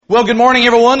Well, good morning,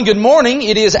 everyone. Good morning.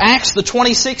 It is Acts, the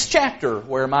 26th chapter,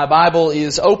 where my Bible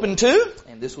is open to,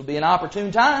 and this would be an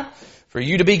opportune time for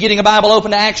you to be getting a Bible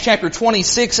open to Acts chapter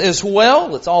 26 as well.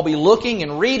 Let's all be looking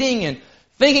and reading and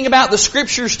thinking about the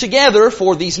Scriptures together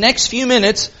for these next few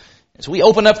minutes as we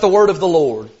open up the Word of the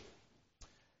Lord.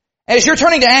 As you're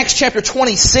turning to Acts chapter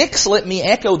 26, let me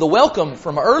echo the welcome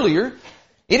from earlier.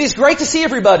 It is great to see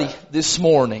everybody this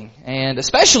morning, and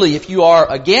especially if you are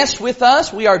a guest with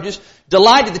us, we are just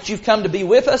delighted that you've come to be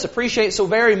with us. Appreciate so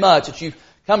very much that you've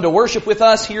come to worship with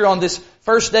us here on this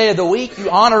first day of the week. You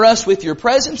honor us with your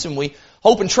presence, and we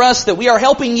hope and trust that we are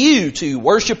helping you to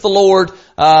worship the Lord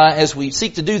as we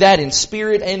seek to do that in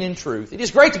spirit and in truth. It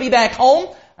is great to be back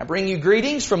home. I bring you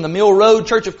greetings from the Mill Road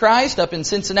Church of Christ up in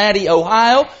Cincinnati,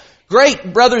 Ohio.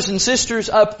 Great brothers and sisters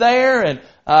up there, and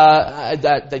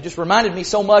they just reminded me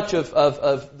so much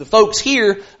of the folks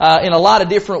here in a lot of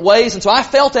different ways. And so I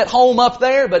felt at home up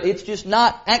there, but it's just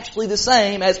not actually the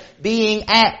same as being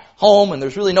at home. And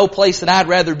there's really no place that I'd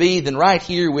rather be than right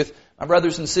here with my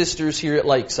brothers and sisters here at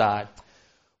Lakeside.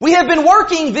 We have been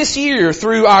working this year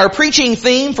through our preaching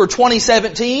theme for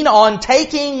 2017 on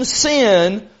taking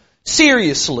sin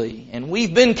seriously. And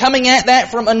we've been coming at that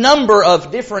from a number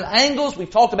of different angles. We've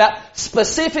talked about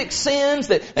specific sins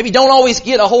that maybe don't always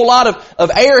get a whole lot of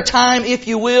airtime, if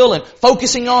you will, and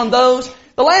focusing on those.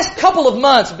 The last couple of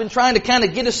months have been trying to kind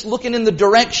of get us looking in the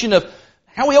direction of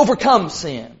how we overcome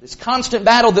sin, this constant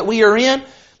battle that we are in.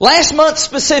 Last month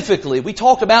specifically, we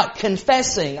talked about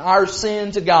confessing our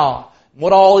sin to God,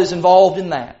 what all is involved in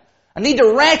that. I need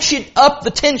to ratchet up the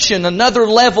tension another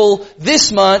level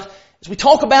this month as we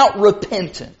talk about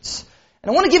repentance.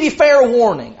 And I want to give you fair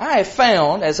warning. I have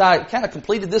found, as I kind of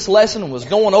completed this lesson and was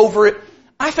going over it,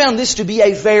 I found this to be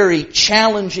a very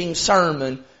challenging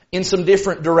sermon in some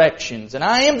different directions. And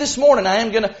I am this morning, I am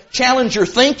going to challenge your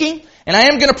thinking, and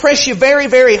I am going to press you very,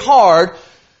 very hard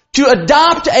to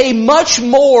adopt a much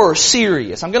more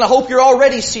serious, I'm going to hope you're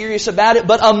already serious about it,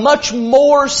 but a much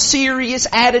more serious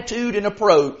attitude and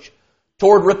approach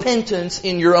toward repentance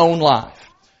in your own life.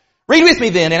 Read with me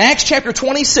then in Acts chapter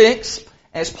 26,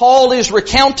 as Paul is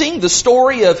recounting the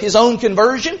story of his own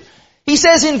conversion. He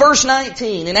says in verse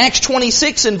 19, in Acts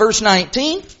 26 and verse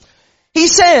 19, he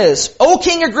says, O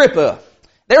King Agrippa,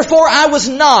 therefore I was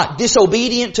not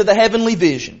disobedient to the heavenly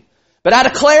vision, but I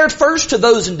declared first to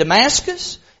those in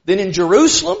Damascus, then in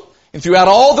Jerusalem, and throughout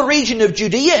all the region of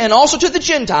Judea, and also to the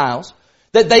Gentiles,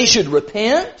 that they should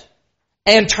repent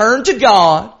and turn to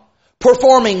God,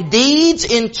 performing deeds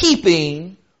in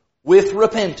keeping with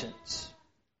repentance.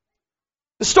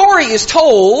 The story is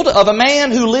told of a man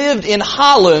who lived in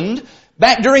Holland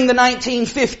back during the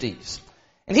 1950s.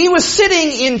 And he was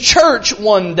sitting in church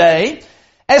one day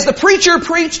as the preacher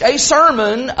preached a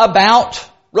sermon about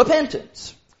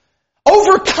repentance.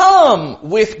 Overcome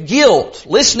with guilt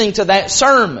listening to that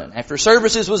sermon. After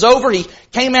services was over, he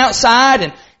came outside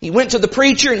and he went to the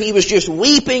preacher and he was just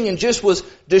weeping and just was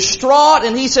distraught.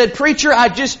 And he said, Preacher,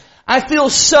 I feel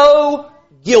so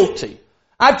guilty.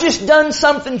 I've just done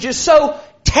something just so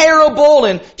terrible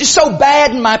and just so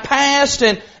bad in my past,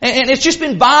 and it's just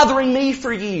been bothering me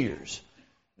for years.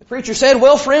 The preacher said,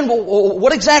 Well, friend,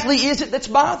 what exactly is it that's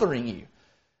bothering you?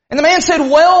 And the man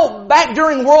said, Well, back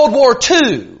during World War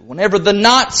II, whenever the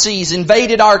Nazis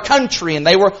invaded our country and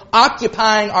they were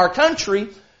occupying our country,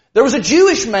 there was a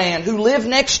Jewish man who lived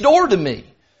next door to me.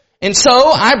 And so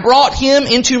I brought him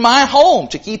into my home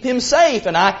to keep him safe,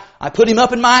 and I put him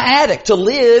up in my attic to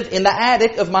live in the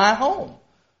attic of my home.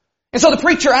 And so the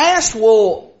preacher asked,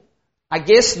 Well, I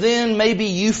guess then maybe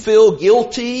you feel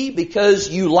guilty because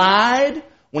you lied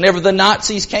whenever the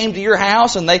Nazis came to your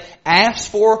house and they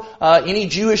asked for any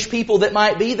Jewish people that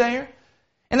might be there?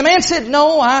 And the man said,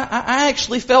 No, I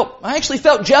actually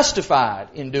felt justified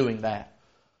in doing that.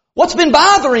 What's been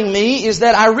bothering me is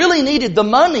that I really needed the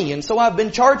money, and so I've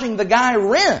been charging the guy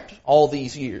rent all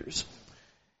these years.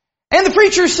 And the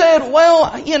preacher said,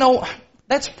 Well,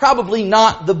 that's probably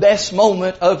not the best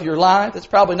moment of your life. That's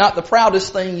probably not the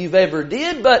proudest thing you've ever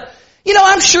did, but,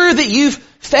 I'm sure that you've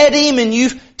fed him and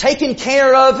you've taken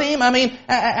care of him. I mean,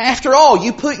 after all,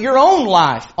 you put your own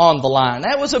life on the line.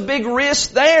 That was a big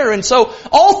risk there. And so,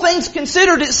 all things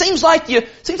considered, it seems like you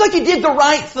did the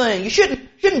right thing. You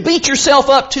shouldn't beat yourself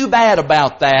up too bad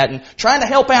about that and trying to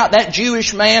help out that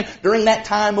Jewish man during that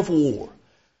time of war.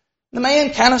 The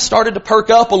man kind of started to perk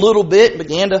up a little bit and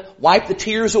began to wipe the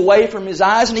tears away from his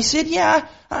eyes. And he said, Yeah,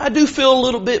 I do feel a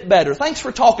little bit better. Thanks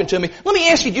for talking to me. Let me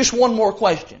ask you just one more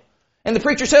question. And the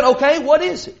preacher said, Okay, what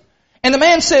is it? And the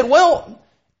man said, Well,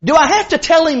 do I have to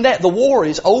tell him that the war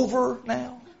is over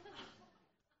now?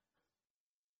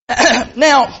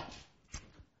 Now,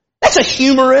 That's a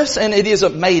humorous, and it is a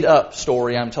made-up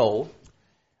story, I'm told.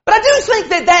 But I do think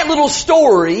that little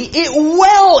story, it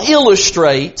well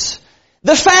illustrates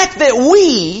the fact that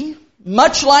we,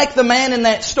 much like the man in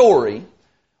that story,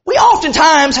 we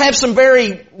oftentimes have some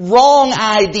very wrong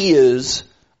ideas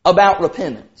about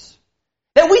repentance.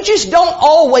 That we just don't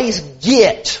always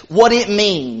get what it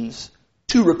means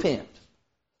to repent.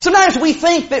 Sometimes we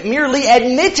think that merely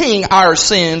admitting our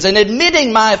sins and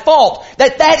admitting my fault,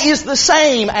 that is the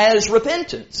same as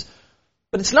repentance.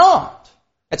 But it's not.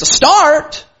 It's a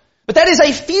start. But that is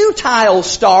a futile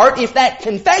start if that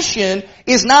confession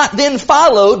is not then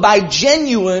followed by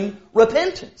genuine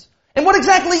repentance. And what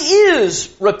exactly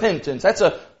is repentance? That's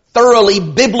a thoroughly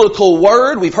biblical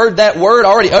word. We've heard that word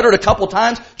already uttered a couple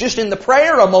times just in the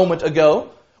prayer a moment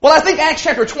ago. Well, I think Acts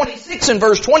chapter 26 and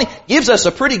verse 20 gives us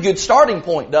a pretty good starting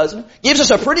point, doesn't it? Gives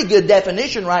us a pretty good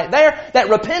definition right there that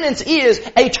repentance is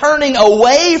a turning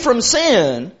away from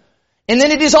sin, and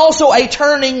then it is also a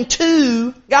turning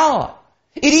to God.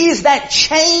 It is that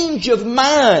change of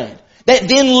mind that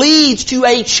then leads to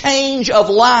a change of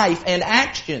life and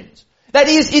actions. That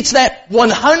is, it's that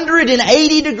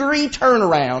 180-degree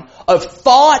turnaround of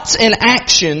thoughts and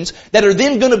actions that are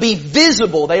then going to be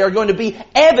visible. They are going to be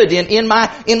evident in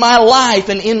my life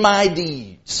and in my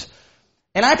deeds.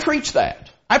 And I preach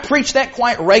that. I preach that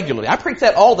quite regularly. I preach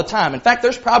that all the time. In fact,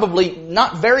 there's probably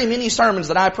not very many sermons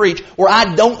that I preach where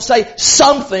I don't say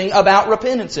something about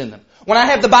repentance in them. When I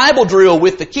have the Bible drill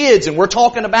with the kids and we're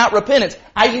talking about repentance,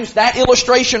 I use that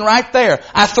illustration right there.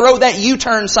 I throw that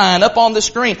U-turn sign up on the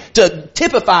screen to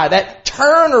typify that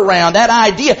turnaround, that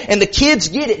idea. And the kids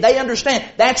get it. They understand.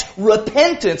 That's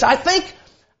repentance. I think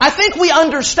we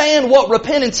understand what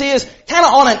repentance is kind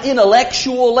of on an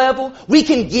intellectual level. We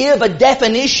can give a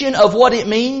definition of what it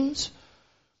means.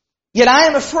 Yet I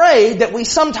am afraid that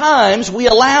we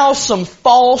allow some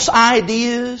false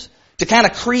ideas to kind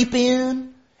of creep in.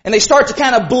 And they start to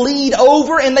kind of bleed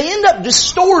over, and they end up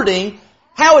distorting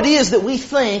how it is that we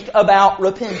think about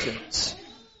repentance.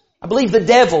 I believe the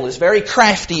devil is very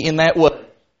crafty in that way.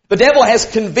 The devil has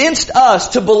convinced us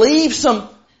to believe some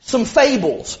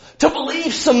fables, to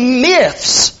believe some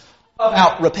myths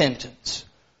about repentance.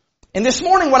 And this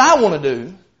morning what I want to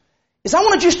do is I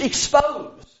want to just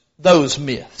expose those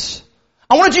myths.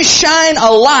 I want to just shine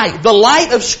a light, the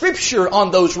light of Scripture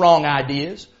on those wrong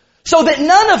ideas, so that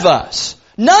none of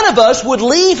us would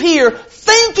leave here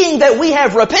thinking that we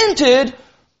have repented,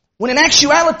 when in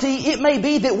actuality it may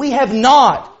be that we have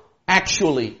not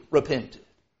actually repented.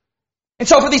 And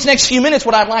so for these next few minutes,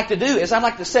 what I'd like to do is I'd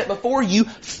like to set before you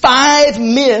 5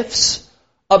 myths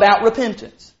about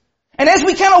repentance. And as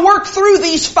we kind of work through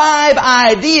these 5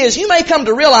 ideas, you may come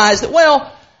to realize that,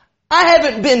 well, I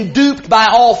haven't been duped by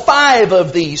all 5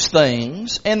 of these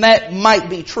things, and that might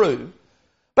be true.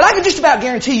 But I can just about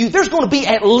guarantee you there's going to be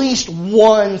at least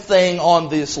one thing on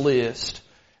this list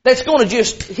that's going to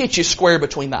just hit you square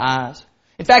between the eyes.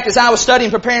 In fact, as I was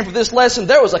studying, preparing for this lesson,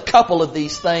 there was a couple of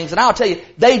these things, and I'll tell you,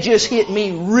 they just hit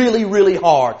me really, really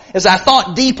hard as I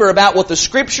thought deeper about what the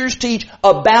Scriptures teach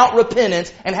about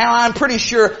repentance and how I'm pretty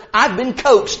sure I've been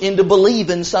coaxed into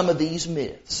believing some of these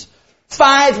myths.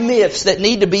 5 myths that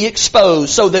need to be exposed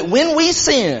so that when we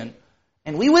sin,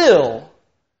 and we will,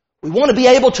 we want to be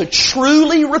able to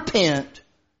truly repent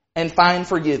and find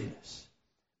forgiveness.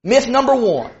 Myth number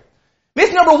 1.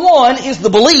 Myth number 1 is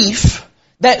the belief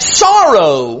that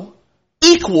sorrow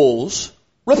equals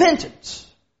repentance.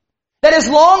 That as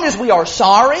long as we are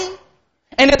sorry,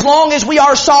 and as long as we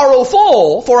are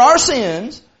sorrowful for our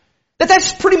sins,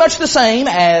 that's pretty much the same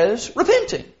as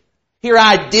repenting. Here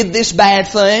I did this bad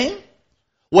thing.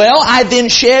 Well, I then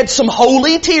shed some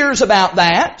holy tears about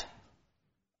that.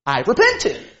 I've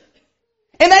repented.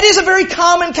 And that is a very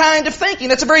common kind of thinking.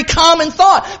 That's a very common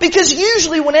thought. Because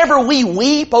usually whenever we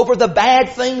weep over the bad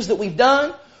things that we've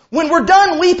done, when we're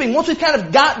done weeping, once we've kind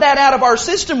of got that out of our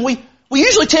system, we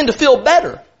usually tend to feel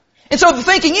better. And so the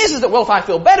thinking is that, well, if I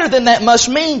feel better, then that must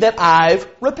mean that I've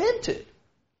repented.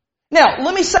 Now,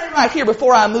 let me say right here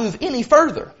before I move any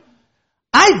further,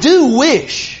 I do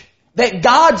wish that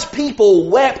God's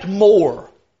people wept more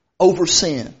over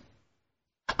sin.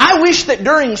 I wish that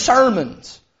during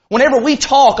sermons, whenever we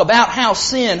talk about how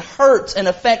sin hurts and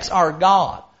affects our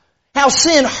God, how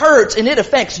sin hurts and it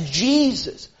affects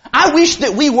Jesus, I wish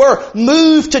that we were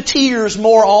moved to tears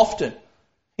more often.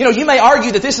 You know, you may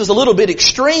argue that this is a little bit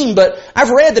extreme, but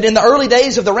I've read that in the early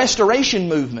days of the Restoration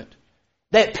movement,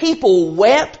 that people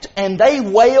wept and they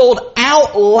wailed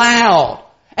out loud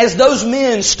as those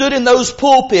men stood in those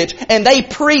pulpits and they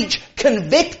preached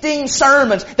convicting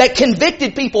sermons that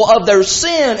convicted people of their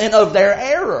sin and of their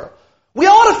error. We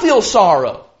ought to feel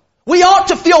sorrow. We ought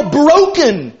to feel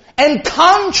broken and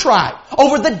contrite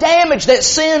over the damage that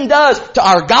sin does to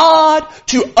our God,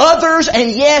 to others,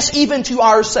 and yes, even to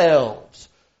ourselves.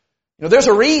 You know, there's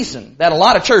a reason that a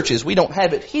lot of churches, we don't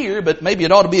have it here, but maybe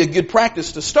it ought to be a good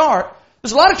practice to start.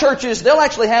 There's a lot of churches, they'll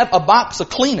actually have a box of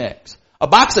Kleenex, a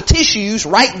box of tissues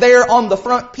right there on the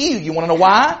front pew. You want to know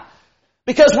why?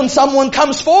 Because when someone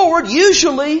comes forward,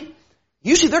 usually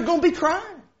they're going to be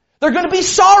crying. They're going to be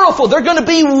sorrowful. They're going to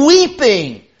be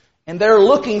weeping. And they're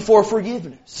looking for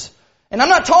forgiveness. And I'm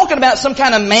not talking about some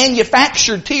kind of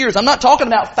manufactured tears. I'm not talking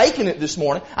about faking it this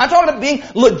morning. I'm talking about being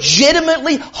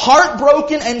legitimately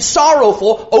heartbroken and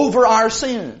sorrowful over our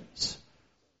sins.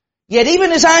 Yet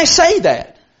even as I say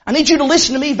that, I need you to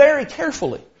listen to me very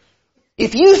carefully.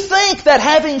 If you think that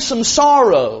having some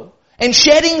sorrow and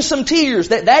shedding some tears,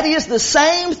 that is the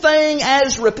same thing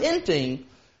as repenting,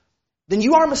 then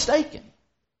you are mistaken.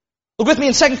 Look with me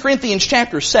in 2 Corinthians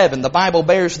chapter 7. The Bible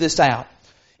bears this out.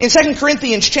 In 2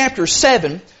 Corinthians chapter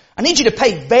 7, I need you to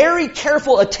pay very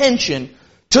careful attention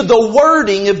to the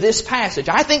wording of this passage.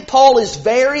 I think Paul is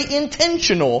very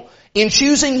intentional in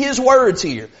choosing his words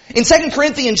here. In 2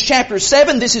 Corinthians chapter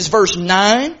 7, this is verse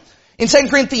 9. In 2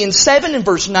 Corinthians 7 and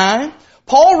verse 9,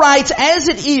 Paul writes, "As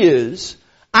it is,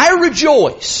 I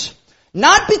rejoice,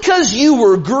 not because you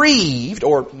were grieved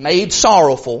or made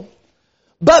sorrowful,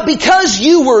 but because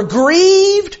you were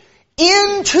grieved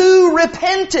into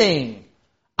repenting."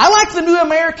 I like the New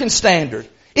American Standard.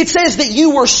 It says that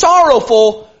you were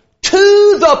sorrowful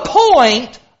to the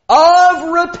point of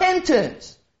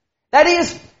repentance. That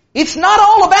is, it's not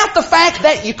all about the fact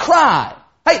that you cried.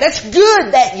 Hey, that's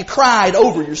good that you cried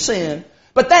over your sin.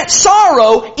 But that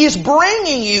sorrow is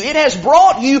bringing you, it has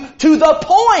brought you to the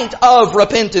point of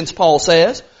repentance, Paul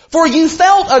says. "For you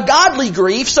felt a godly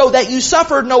grief so that you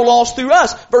suffered no loss through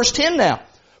us." Verse 10 now.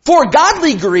 "For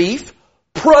godly grief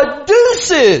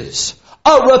produces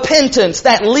a repentance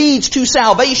that leads to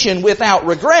salvation without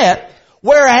regret.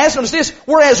 Whereas," notice this,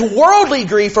 "whereas worldly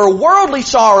grief or worldly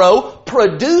sorrow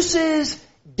produces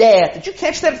death." Did you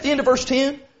catch that at the end of verse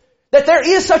 10? That there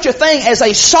is such a thing as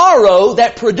a sorrow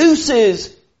that produces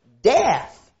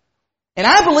death. And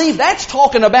I believe that's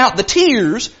talking about the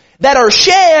tears that are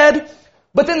shed,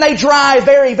 but then they dry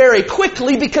very, very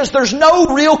quickly because there's no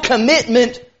real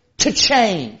commitment to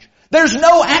change. There's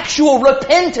no actual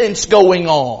repentance going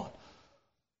on.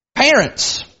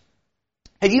 Parents,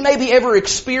 have you maybe ever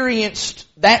experienced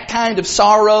that kind of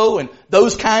sorrow and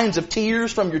those kinds of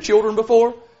tears from your children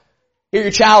before? Here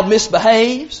your child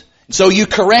misbehaves, so you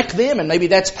correct them, and maybe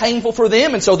that's painful for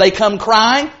them, and so they come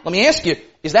crying. Let me ask you,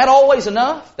 is that always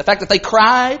enough? The fact that they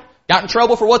cried, got in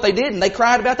trouble for what they did, and they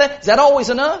cried about that, is that always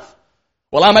enough?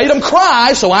 Well, I made them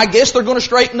cry, so I guess they're going to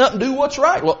straighten up and do what's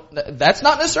right. Well, that's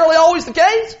not necessarily always the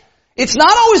case. It's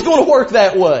not always going to work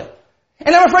that way.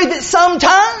 And I'm afraid that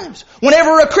sometimes,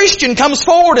 whenever a Christian comes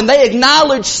forward and they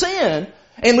acknowledge sin,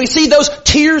 and we see those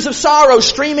tears of sorrow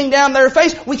streaming down their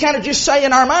face, we kind of just say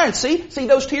in our minds, see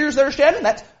those tears they're shedding?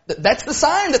 That's the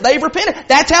sign that they've repented.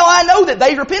 That's how I know that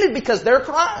they've repented, because they're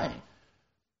crying.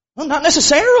 Well, not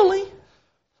necessarily.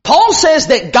 Paul says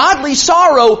that godly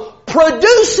sorrow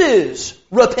produces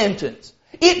repentance.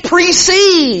 It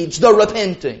precedes the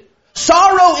repenting.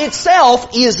 Sorrow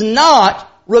itself is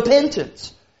not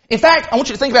repentance. In fact, I want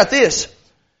you to think about this.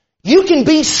 You can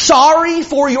be sorry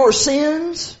for your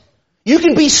sins. You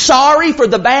can be sorry for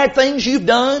the bad things you've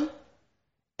done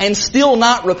and still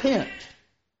not repent.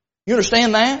 You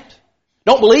understand that?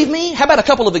 Don't believe me? How about a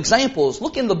couple of examples?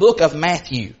 Look in the book of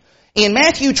Matthew. In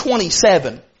Matthew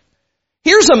 27,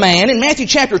 here's a man in Matthew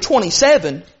chapter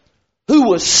 27 who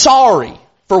was sorry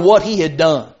for what he had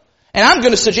done. And I'm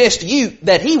going to suggest to you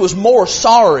that he was more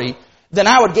sorry than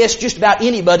I would guess just about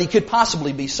anybody could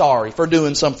possibly be sorry for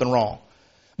doing something wrong.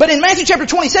 But in Matthew chapter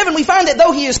 27, we find that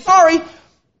though he is sorry,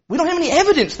 we don't have any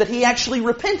evidence that he actually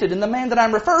repented. And the man that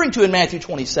I'm referring to in Matthew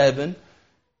 27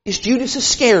 is Judas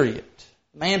Iscariot,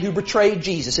 the man who betrayed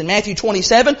Jesus. In Matthew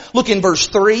 27, look in verse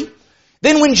 3.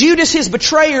 "Then when Judas, his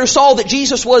betrayer, saw that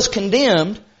Jesus was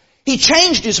condemned, he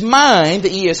changed his mind," the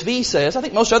ESV says. I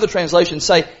think most other translations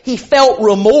say he felt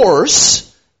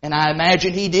remorse, and I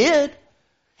imagine he did.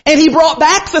 "And he brought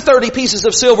back the 30 pieces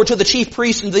of silver to the chief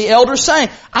priests and the elders, saying,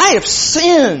 'I have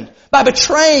sinned by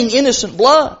betraying innocent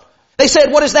blood.' They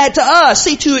said, 'What is that to us?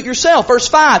 See to it yourself.' Verse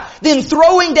 5, "Then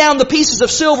throwing down the pieces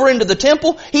of silver into the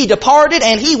temple, he departed,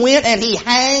 and he went and he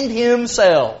hanged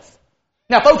himself."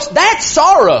 Now folks, that's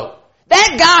sorrow.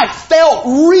 That guy felt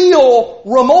real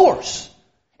remorse.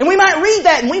 And we might read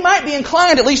that and we might be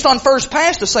inclined, at least on first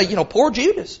pass, to say, poor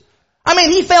Judas. I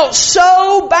mean, he felt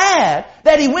so bad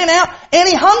that he went out and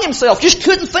he hung himself. Just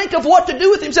couldn't think of what to do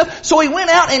with himself. So he went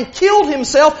out and killed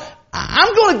himself.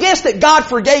 I'm going to guess that God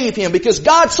forgave him because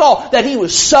God saw that he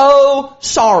was so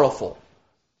sorrowful.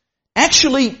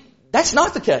 Actually, that's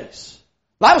not the case.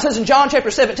 The Bible says in John chapter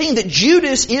 17 that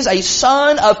Judas is a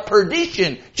son of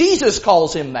perdition. Jesus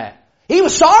calls him that. He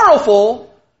was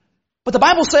sorrowful, but the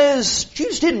Bible says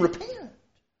Judas didn't repent.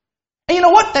 And you know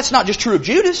what? That's not just true of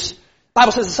Judas. The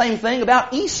Bible says the same thing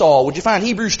about Esau. Would you find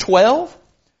Hebrews 12?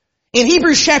 In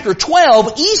Hebrews chapter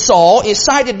 12, Esau is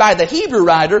cited by the Hebrew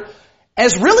writer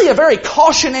as really a very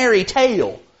cautionary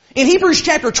tale. In Hebrews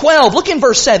chapter 12, look in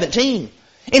verse 17.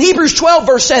 In Hebrews 12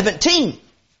 verse 17,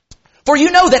 for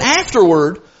you know that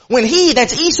afterward, when he,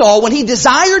 that's Esau, when he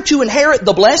desired to inherit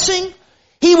the blessing,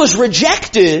 he was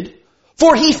rejected,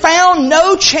 for he found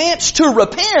no chance to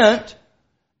repent,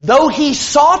 though he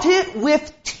sought it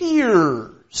with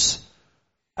tears.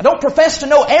 I don't profess to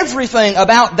know everything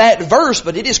about that verse,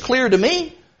 but it is clear to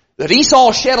me that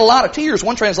Esau shed a lot of tears.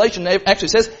 One translation actually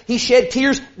says he shed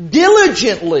tears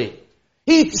diligently.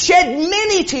 He shed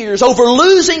many tears over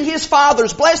losing his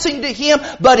father's blessing to him,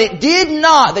 but it did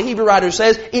not, the Hebrew writer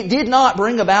says, it did not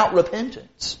bring about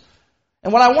repentance.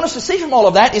 And what I want us to see from all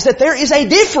of that is that there is a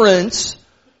difference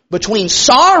between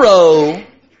sorrow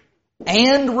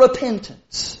and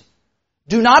repentance.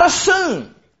 Do not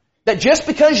assume that just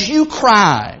because you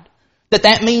cried,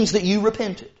 that means that you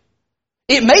repented.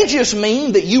 It may just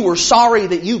mean that you were sorry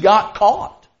that you got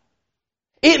caught.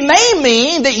 It may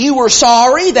mean that you were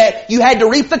sorry that you had to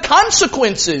reap the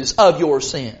consequences of your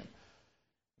sin.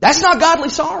 That's not godly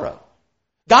sorrow.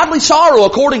 Godly sorrow,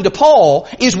 according to Paul,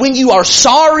 is when you are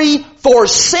sorry for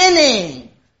sinning.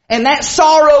 And that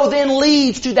sorrow then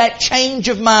leads to that change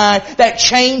of mind, that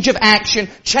change of action,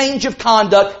 change of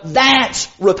conduct. That's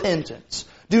repentance.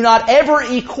 Do not ever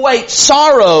equate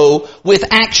sorrow with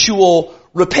actual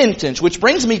repentance. Which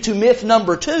brings me to myth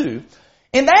number 2.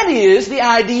 And that is the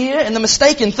idea and the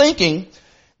mistaken thinking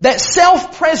that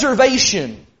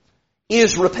self-preservation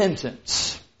is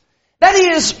repentance. That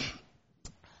is,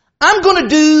 I'm going to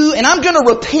do and I'm going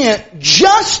to repent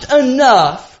just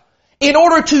enough in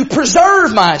order to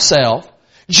preserve myself,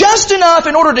 just enough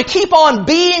in order to keep on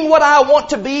being what I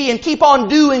want to be and keep on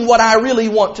doing what I really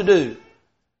want to do.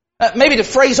 Maybe to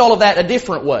phrase all of that a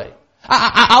different way.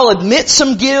 I'll admit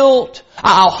some guilt.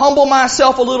 I'll humble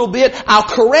myself a little bit. I'll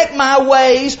correct my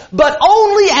ways, but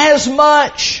only as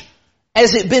much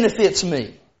as it benefits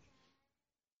me.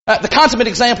 The consummate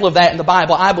example of that in the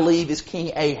Bible, I believe, is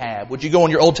King Ahab. Would you go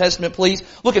in your Old Testament, please?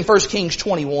 Look in 1 Kings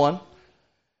 21.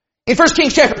 In 1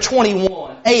 Kings chapter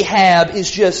 21, Ahab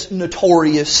is just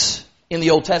notorious in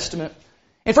the Old Testament.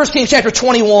 In 1 Kings chapter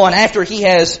 21, after he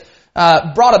has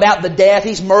brought about the death,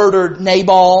 he's murdered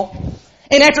Nabal.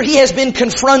 And after he has been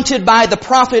confronted by the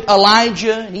prophet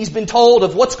Elijah, and he's been told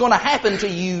of what's going to happen to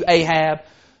you, Ahab,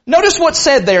 notice what's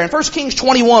said there in 1 Kings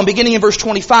 21, beginning in verse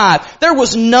 25. There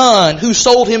was none who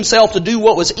sold himself to do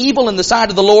what was evil in the sight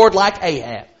of the Lord like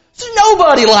Ahab. There's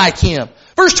nobody like him.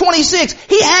 Verse 26,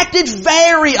 he acted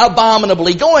very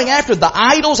abominably, going after the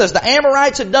idols as the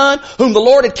Amorites had done, whom the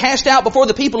Lord had cast out before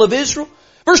the people of Israel.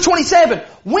 Verse 27,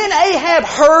 when Ahab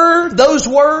heard those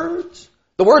words,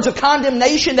 the words of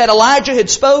condemnation that Elijah had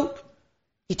spoke,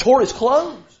 he tore his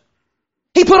clothes.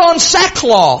 He put on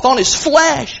sackcloth on his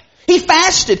flesh. He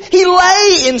fasted. He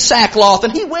lay in sackcloth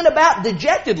and he went about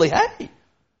dejectedly. Hey,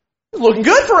 it's looking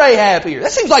good for Ahab here.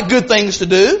 That seems like good things to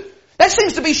do. That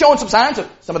seems to be showing some signs of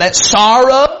some of that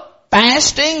sorrow,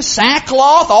 fasting,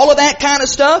 sackcloth, all of that kind of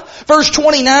stuff. Verse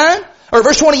 28,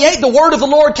 the word of the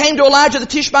Lord came to Elijah the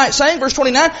Tishbite saying, verse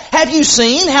 29, have you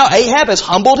seen how Ahab has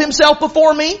humbled himself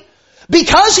before me?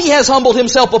 Because he has humbled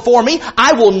himself before me,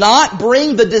 I will not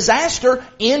bring the disaster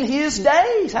in his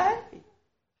days. Hey,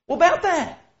 what about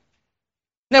that?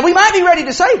 Now we might be ready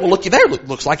to say, well, looky there,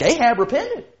 looks like Ahab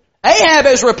repented. Ahab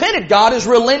has repented. God is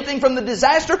relenting from the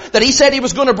disaster that he said he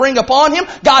was going to bring upon him.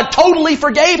 God totally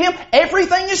forgave him.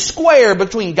 Everything is square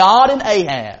between God and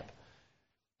Ahab.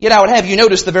 Yet I would have you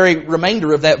notice the very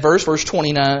remainder of that verse, verse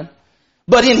 29.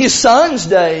 But in his son's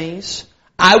days,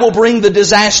 I will bring the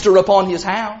disaster upon his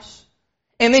house.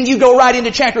 And then you go right into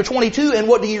chapter 22, and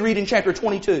what do you read in chapter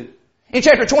 22? In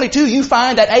chapter 22, you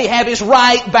find that Ahab is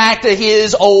right back to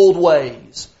his old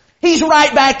ways. He's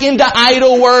right back into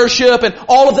idol worship and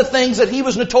all of the things that he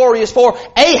was notorious for.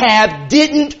 Ahab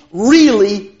didn't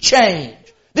really change.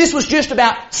 This was just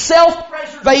about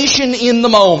self-preservation in the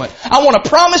moment. I want to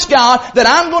promise God that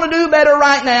I'm going to do better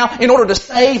right now in order to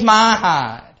save my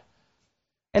hide.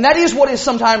 And that is what is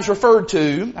sometimes referred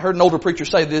to, I heard an older preacher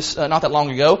say this not that long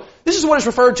ago, this is what is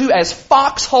referred to as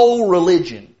foxhole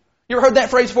religion. You ever heard that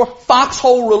phrase before?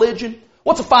 Foxhole religion?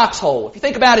 What's a foxhole? If you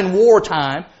think about in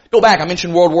wartime, go back, I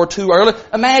mentioned World War II earlier,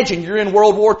 imagine you're in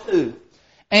World War II.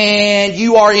 and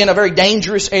you are in a very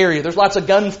dangerous area. There's lots of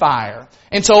gunfire.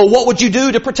 And so what would you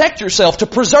do to protect yourself, to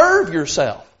preserve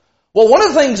yourself? Well, one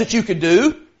of the things that you could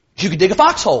do is you could dig a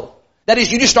foxhole. That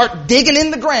is, you just start digging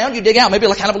in the ground. You dig out maybe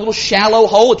like kind of a little shallow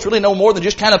hole. It's really no more than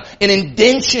just kind of an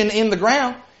indention in the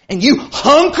ground. And you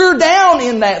hunker down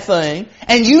in that thing,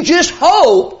 and you just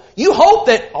hope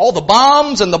that all the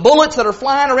bombs and the bullets that are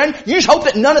flying around, you just hope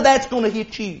that none of that's going to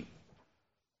hit you.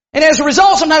 And as a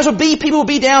result, sometimes people would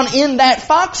be down in that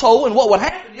foxhole, and what would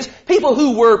happen is people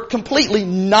who were completely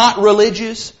not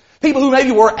religious, people who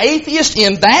maybe were atheists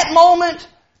in that moment,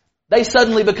 they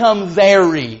suddenly become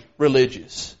very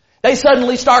religious. They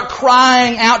suddenly start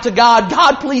crying out to God,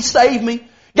 God, please save me.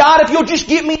 God, if you'll just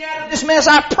get me out of this mess,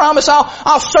 I promise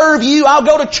I'll serve you. I'll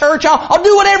go to church. I'll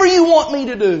do whatever you want me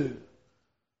to do.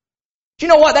 Do you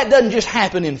know what? That doesn't just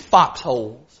happen in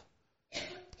foxholes. I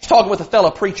was talking with a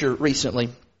fellow preacher recently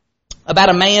about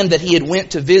a man that he had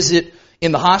went to visit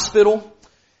in the hospital.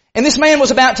 And this man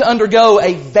was about to undergo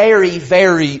a very,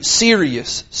 very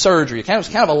serious surgery. It was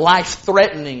kind of a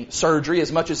life-threatening surgery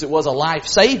as much as it was a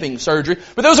life-saving surgery.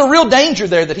 But there was a real danger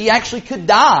there that he actually could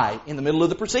die in the middle of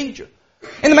the procedure.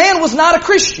 And the man was not a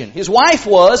Christian. His wife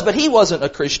was, but he wasn't a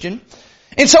Christian.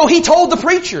 And so he told the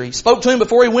preacher, he spoke to him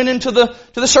before he went into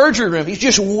the surgery room. He's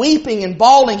just weeping and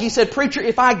bawling. He said, preacher,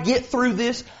 if I get through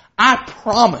this, I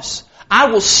promise I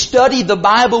will study the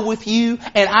Bible with you,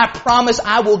 and I promise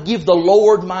I will give the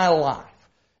Lord my life.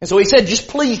 And so he said,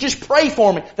 please pray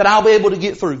for me that I'll be able to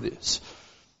get through this.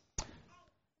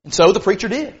 And so the preacher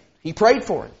did. He prayed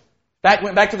for him.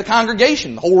 Went back to the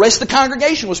congregation. The whole rest of the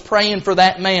congregation was praying for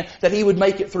that man that he would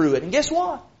make it through it. And guess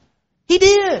what? He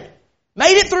did.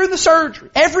 Made it through the surgery.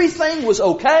 Everything was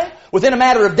okay. Within a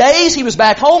matter of days, he was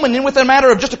back home, and then within a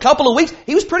matter of just a couple of weeks,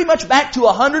 he was pretty much back to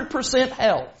 100%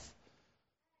 health.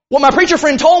 What my preacher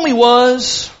friend told me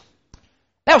was,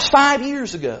 that was 5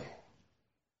 years ago.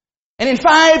 And in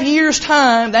 5 years'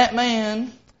 time, that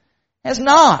man has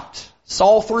not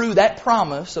saw through that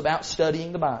promise about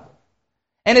studying the Bible.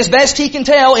 And as best he can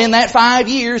tell, in that 5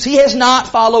 years, he has not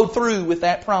followed through with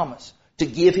that promise to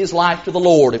give his life to the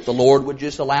Lord if the Lord would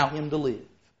just allow him to live.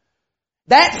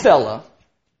 That fella,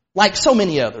 like so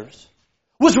many others,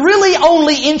 was really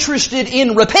only interested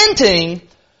in repenting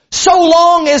so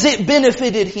long as it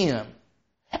benefited him.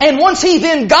 And once he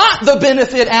then got the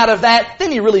benefit out of that,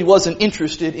 then he really wasn't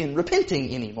interested in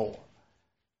repenting anymore.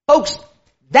 Folks,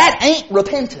 that ain't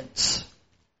repentance.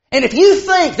 And if you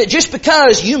think that just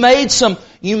because you made some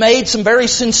very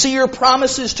sincere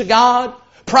promises to God,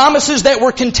 promises that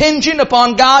were contingent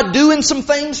upon God doing some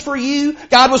things for you,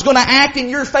 God was going to act in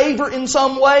your favor in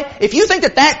some way, if you think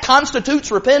that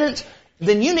constitutes repentance,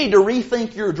 then you need to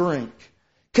rethink your drink.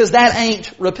 Because that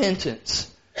ain't repentance.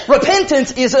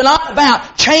 Repentance is not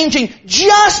about changing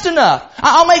just enough.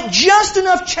 I'll make just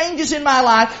enough changes in my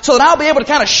life so that I'll be able to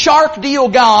kind of shark deal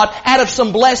God out of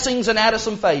some blessings and out of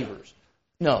some favors.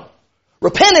 No.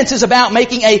 Repentance is about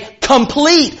making a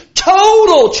complete,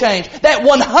 total change. That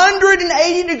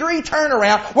 180-degree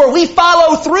turnaround where we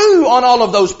follow through on all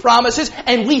of those promises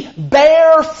and we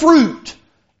bear fruit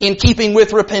in keeping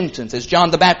with repentance, as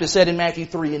John the Baptist said in Matthew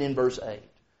 3 and in verse 8.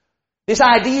 This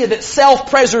idea that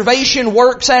self-preservation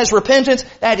works as repentance,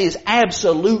 that is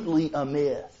absolutely a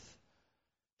myth.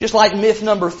 Just like myth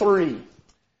number 3.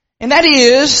 And that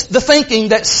is the thinking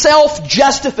that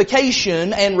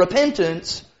self-justification and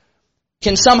repentance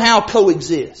can somehow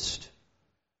coexist.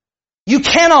 You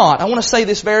cannot, I want to say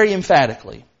this very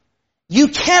emphatically, you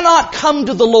cannot come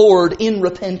to the Lord in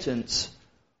repentance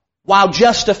while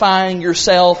justifying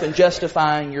yourself and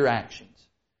justifying your actions.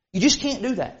 You just can't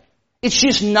do that. It's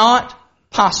just not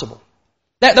possible.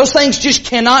 Those things just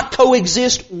cannot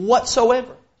coexist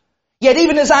whatsoever. Yet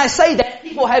even as I say that,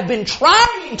 people have been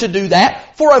trying to do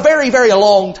that for a very, very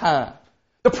long time.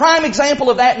 The prime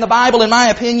example of that in the Bible, in my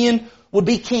opinion, would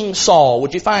be King Saul.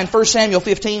 Would you find 1 Samuel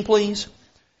 15, please?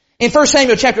 In 1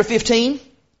 Samuel chapter 15,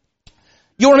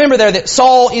 you'll remember there that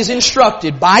Saul is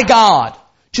instructed by God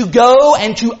to go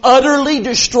and to utterly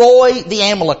destroy the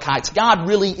Amalekites. God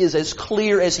really is as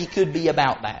clear as He could be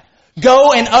about that.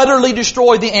 Go and utterly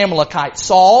destroy the Amalekites.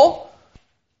 Saul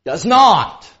does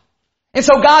not. And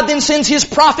so God then sends His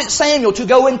prophet Samuel to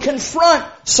go and confront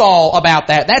Saul about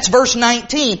that. That's verse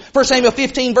 19. 1 Samuel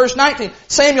 15, verse 19.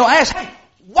 Samuel asks, hey,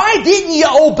 why didn't you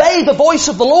obey the voice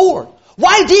of the Lord?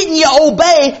 Why didn't you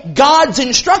obey God's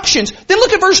instructions? Then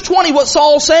look at verse 20, what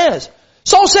Saul says.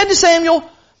 Saul said to Samuel,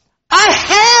 I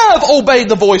have obeyed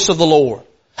the voice of the Lord.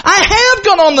 I have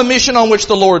gone on the mission on which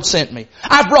the Lord sent me.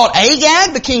 I've brought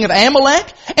Agag, the king of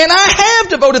Amalek, and I have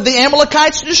devoted the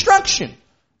Amalekites to destruction.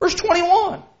 Verse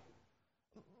 21.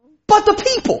 But the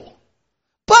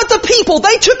But the people,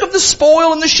 they took of the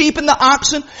spoil and the sheep and the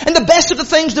oxen and the best of the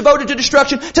things devoted to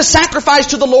destruction to sacrifice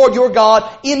to the Lord your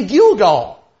God in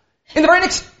Gilgal. In the very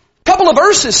next couple of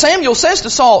verses, Samuel says to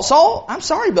Saul, Saul, I'm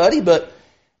sorry, buddy, but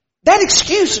that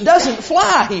excuse doesn't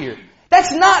fly here.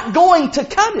 That's not going to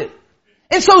cut it.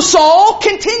 And so Saul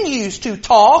continues to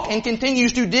talk and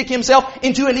continues to dig himself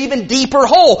into an even deeper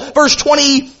hole. Verse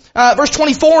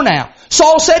 24 now.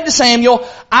 Saul said to Samuel,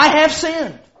 I have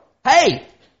sinned. Hey,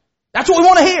 that's what we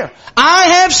want to hear. I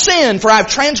have sinned, for I have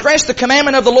transgressed the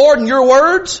commandment of the Lord in your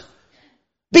words,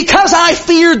 because I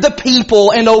feared the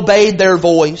people and obeyed their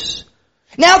voice.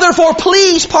 Now therefore,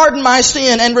 please pardon my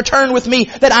sin and return with me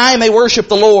that I may worship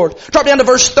the Lord. Drop down to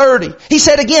verse 30. He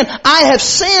said again, I have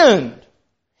sinned.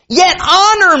 Yet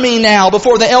honor me now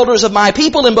before the elders of my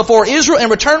people and before Israel,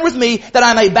 and return with me that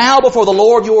I may bow before the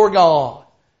Lord your God.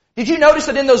 Did you notice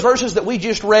that in those verses that we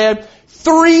just read,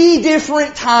 3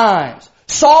 different times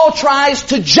Saul tries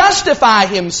to justify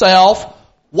himself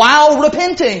while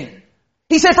repenting?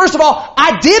 He said, first of all,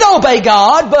 I did obey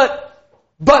God,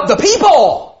 but the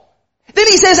people. Then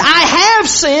he says, I have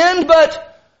sinned,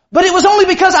 but it was only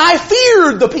because I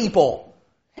feared the people.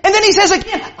 And then he says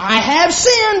again, I have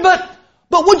sinned, but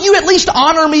would you at least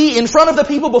honor me in front of the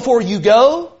people before you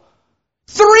go?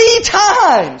 3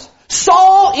 times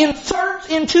Saul inserts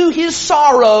into his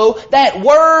sorrow that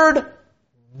word,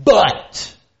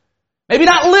 but. Maybe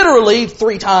not literally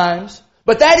 3 times,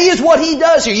 but that is what he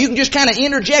does here. You can just kind of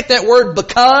interject that word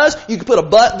because. You could put a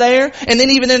but there. And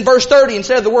then even in verse 30,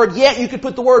 instead of the word yet, you could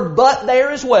put the word but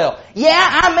there as well.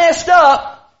 Yeah, I messed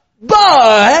up,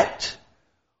 but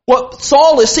what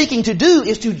Saul is seeking to do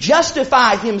is to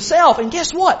justify himself. And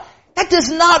guess what? That does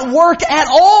not work at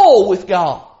all with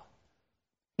God.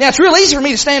 Now, it's real easy for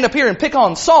me to stand up here and pick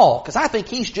on Saul, because I think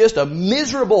he's just a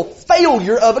miserable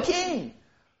failure of a king.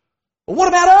 But what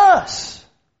about us?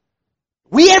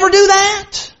 We ever do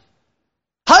that?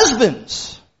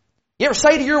 Husbands, you ever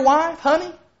say to your wife,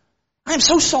 honey, I'm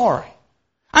so sorry.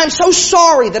 I'm so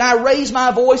sorry that I raised my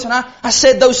voice and I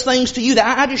said those things to you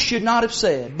that I just should not have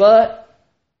said. But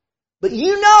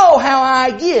you know how I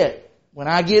get when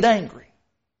I get angry.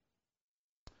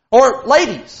 Or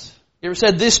ladies, you ever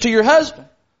said this to your husband?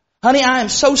 Honey, I am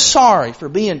so sorry for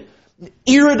being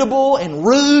irritable and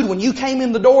rude when you came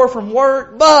in the door from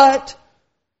work, but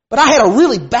I had a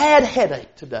really bad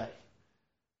headache today.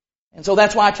 And so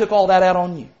that's why I took all that out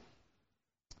on you.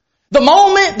 The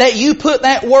moment that you put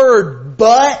that word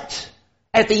but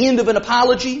at the end of an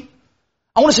apology,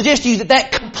 I want to suggest to you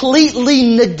that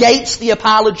completely negates the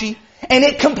apology, and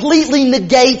it completely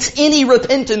negates any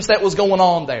repentance that was going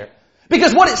on there.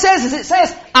 Because what it says is,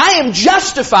 I am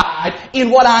justified in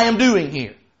what I am doing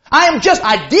here.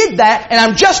 I did that and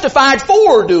I'm justified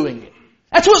for doing it.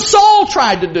 That's what Saul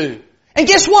tried to do. And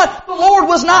guess what? The Lord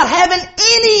was not having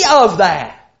any of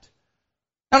that.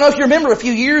 I don't know if you remember a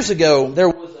few years ago, there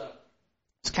was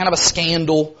kind of a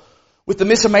scandal with the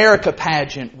Miss America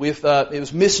pageant with, it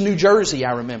was Miss New Jersey,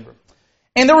 I remember.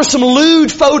 And there were some lewd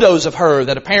photos of her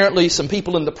that apparently some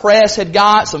people in the press had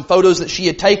got, some photos that she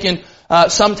had taken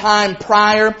sometime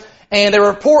prior, and they were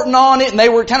reporting on it, and they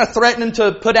were kind of threatening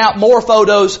to put out more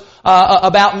photos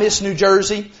about Miss New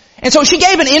Jersey. And so she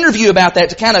gave an interview about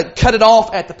that to kind of cut it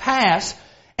off at the pass,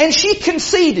 and she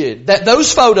conceded that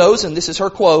those photos, and this is her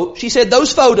quote, she said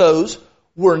those photos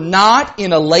were not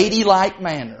in a ladylike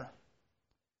manner.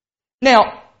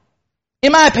 Now,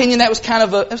 in my opinion, that was kind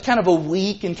of a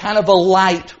weak and kind of a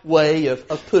light way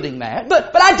of putting that.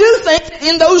 But I do think that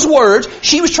in those words,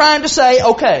 she was trying to say,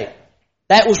 okay,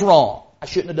 that was wrong. I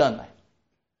shouldn't have done that.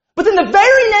 But then the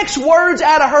very next words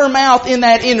out of her mouth in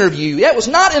that interview, it was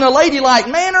not in a ladylike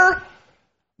manner,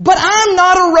 but I'm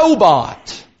not a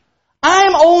robot.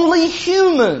 I'm only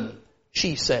human,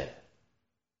 she said.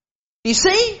 You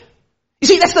see? You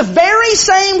see, that's the very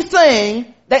same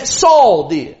thing that Saul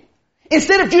did.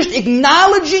 Instead of just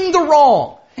acknowledging the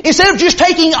wrong, instead of just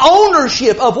taking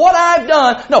ownership of what I've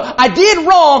done, no, I did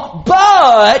wrong,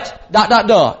 but, ...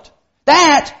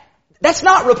 That's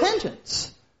not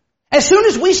repentance. As soon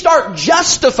as we start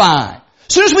justifying,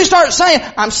 as soon as we start saying,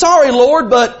 I'm sorry, Lord,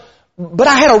 but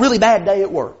I had a really bad day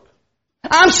at work.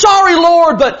 I'm sorry,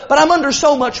 Lord, but I'm under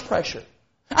so much pressure.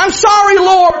 I'm sorry,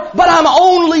 Lord, but I'm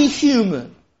only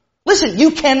human. Listen,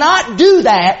 you cannot do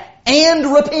that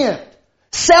and repent.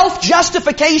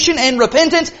 Self-justification and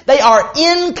repentance, they are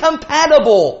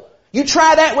incompatible. You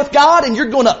try that with God and you're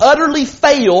going to utterly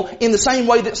fail in the same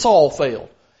way that Saul failed.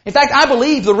 In fact, I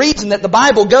believe the reason that the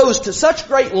Bible goes to such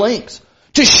great lengths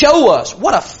to show us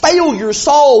what a failure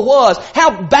Saul was,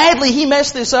 how badly he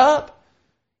messed this up,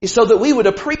 is so that we would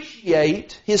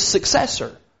appreciate his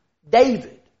successor,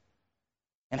 David.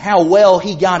 and how well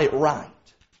he got it right.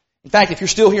 In fact, if you're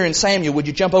still here in Samuel, would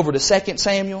you jump over to 2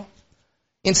 Samuel?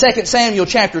 In 2 Samuel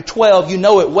chapter 12, you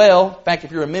know it well. In fact,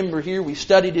 if you're a member here, we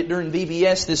studied it during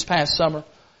VBS this past summer.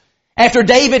 After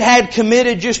David had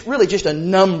committed just a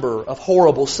number of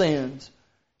horrible sins,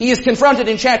 he is confronted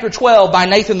in chapter 12 by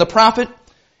Nathan the prophet,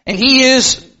 and he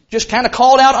is just kind of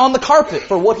called out on the carpet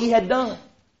for what he had done.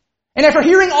 And after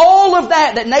hearing all of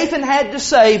that Nathan had to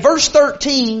say, verse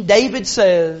 13, David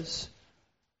says,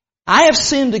 I have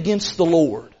sinned against the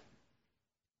Lord.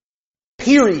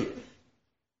 Period.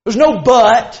 There's no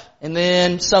but, and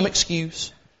then some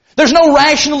excuse. There's no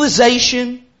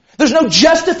rationalization. There's no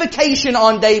justification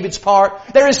on David's part.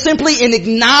 There is simply an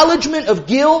acknowledgement of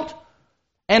guilt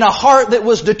and a heart that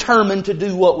was determined to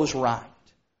do what was right.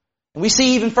 And we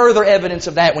see even further evidence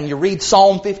of that when you read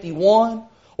Psalm 51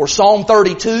 or Psalm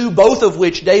 32, both of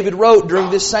which David wrote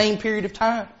during this same period of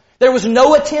time. There was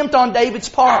no attempt on David's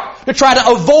part to try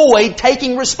to avoid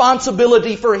taking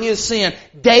responsibility for his sin.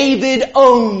 David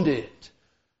owned it.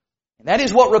 And that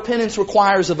is what repentance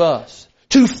requires of us.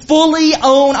 To fully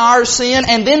own our sin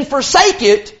and then forsake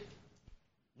it,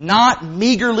 not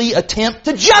meagerly attempt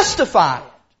to justify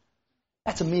it.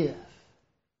 That's a myth.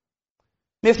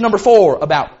 Myth number 4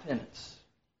 about repentance.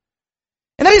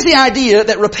 And that is the idea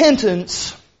that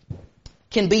repentance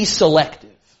can be selective.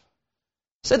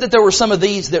 I said that there were some of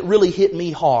these that really hit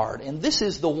me hard, and this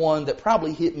is the one that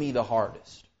probably hit me the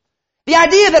hardest. The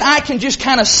idea that I can just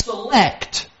kind of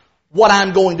select what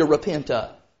I'm going to repent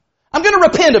of. I'm going to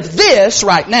repent of this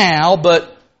right now,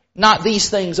 but not these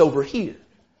things over here.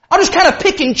 I'll just kind of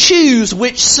pick and choose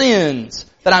which sins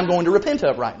that I'm going to repent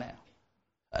of right now.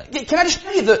 Can I just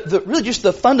tell you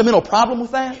the fundamental problem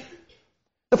with that?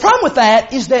 The problem with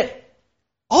that is that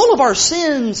all of our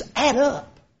sins add up.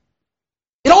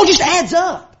 It all just adds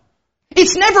up.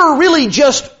 It's never really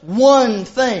just one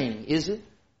thing, is it?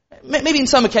 Maybe in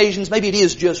some occasions, maybe it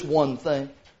is just one thing.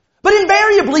 But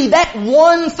invariably, that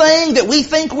one thing that we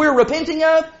think we're repenting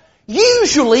of,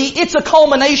 usually it's a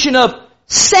culmination of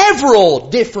several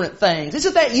different things.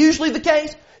 Isn't that usually the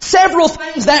case? Several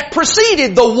things that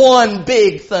preceded the one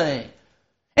big thing.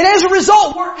 And as a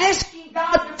result, we're asking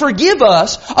God to forgive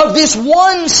us of this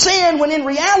one sin when in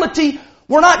reality,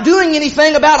 we're not doing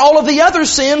anything about all of the other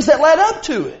sins that led up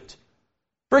to it.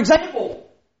 For example,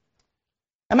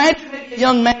 imagine a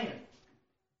young man,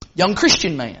 young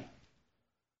Christian man,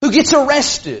 who gets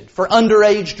arrested for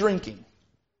underage drinking.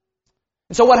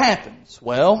 And so what happens?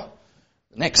 Well,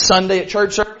 the next Sunday at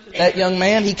church service, that young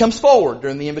man, he comes forward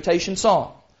during the invitation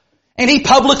song. And he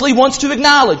publicly wants to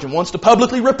acknowledge and wants to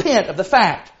publicly repent of the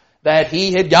fact that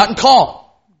he had gotten caught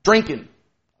drinking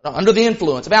under the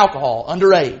influence of alcohol,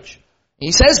 underage. And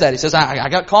he says that. He says, I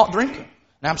got caught drinking.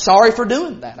 And I'm sorry for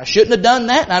doing that. I shouldn't have done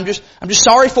that. And I'm just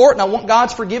sorry for it. And I want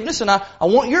God's forgiveness. And I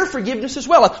want your forgiveness as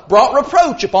well. I brought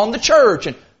reproach upon the church.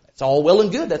 And it's all well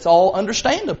and good. That's all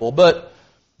understandable. But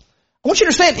I want you to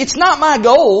understand, it's not my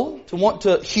goal to want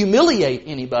to humiliate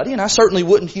anybody, and I certainly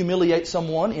wouldn't humiliate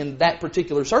someone in that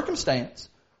particular circumstance.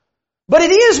 But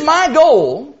it is my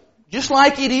goal, just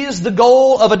like it is the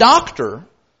goal of a doctor,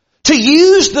 to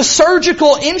use the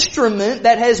surgical instrument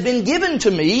that has been given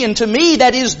to me, and to me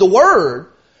that is the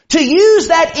Word, to use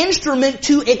that instrument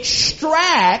to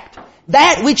extract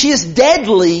that which is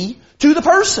deadly to the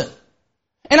person.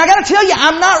 And I gotta tell you,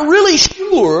 I'm not really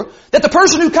sure that the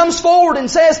person who comes forward and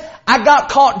says, I got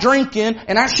caught drinking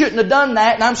and I shouldn't have done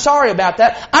that and I'm sorry about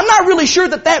that, I'm not really sure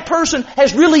that that person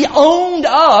has really owned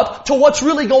up to what's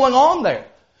really going on there.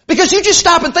 Because you just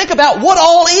stop and think about what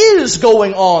all is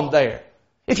going on there.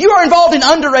 If you are involved in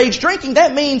underage drinking,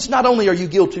 that means not only are you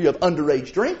guilty of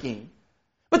underage drinking,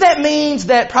 but that means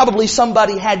that probably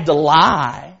somebody had to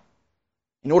lie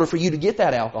in order for you to get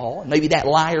that alcohol. And maybe that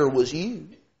liar was you.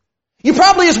 You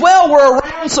probably as well were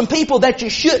around some people that you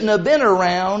shouldn't have been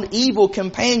around. Evil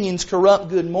companions corrupt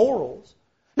good morals.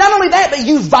 Not only that, but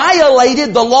you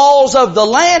violated the laws of the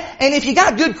land. And if you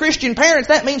got good Christian parents,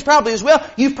 that means probably as well,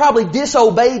 you've probably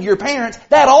disobeyed your parents.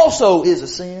 That also is a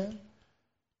sin.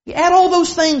 You add all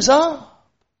those things up.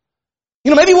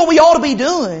 Maybe what we ought to be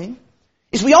doing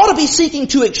is we ought to be seeking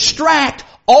to extract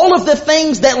all of the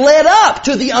things that led up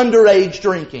to the underage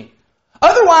drinking.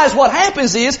 Otherwise, what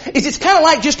happens is it's kind of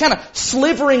like just kind of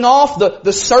slivering off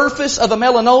the surface of a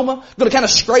melanoma. We're going to kind of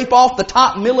scrape off the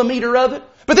top millimeter of it.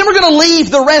 But then we're going to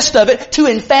leave the rest of it to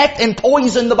infect and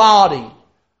poison the body.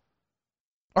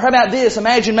 Or how about this?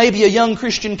 Imagine maybe a young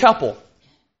Christian couple.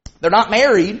 They're not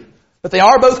married, but they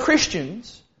are both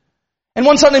Christians. And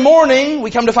one Sunday morning,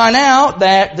 we come to find out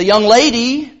that the young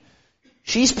lady,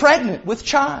 she's pregnant with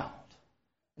child.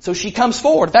 So she comes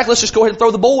forward. In fact, let's just go ahead and throw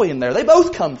the boy in there. They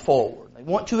both come forward.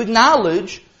 They want to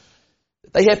acknowledge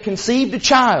that they have conceived a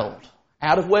child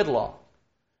out of wedlock.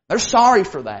 They're sorry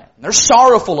for that. And they're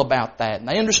sorrowful about that. And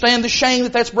they understand the shame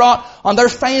that that's brought on their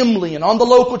family and on the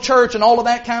local church and all of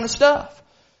that kind of stuff.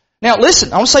 Now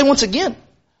listen, I want to say once again,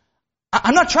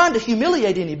 I'm not trying to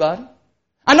humiliate anybody.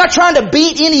 I'm not trying to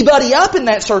beat anybody up in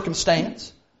that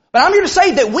circumstance. But I'm here to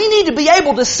say that we need to be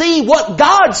able to see what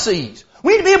God sees.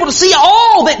 We need to be able to see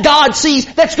all that God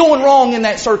sees that's going wrong in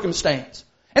that circumstance.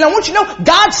 And I want you to know,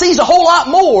 God sees a whole lot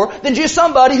more than just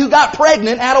somebody who got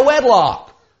pregnant out of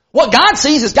wedlock. What God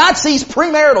sees is God sees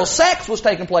premarital sex was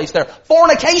taking place there.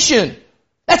 Fornication.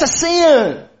 That's a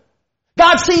sin.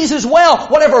 God sees as well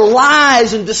whatever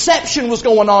lies and deception was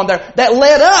going on there that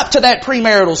led up to that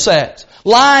premarital sex.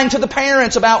 Lying to the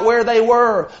parents about where they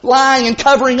were. Lying and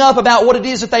covering up about what it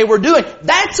is that they were doing.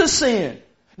 That's a sin.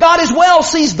 God as well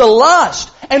sees the lust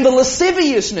and the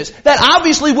lasciviousness that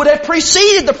obviously would have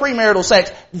preceded the premarital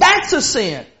sex. That's a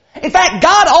sin. In fact,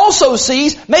 God also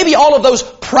sees maybe all of those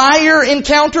prior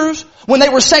encounters when they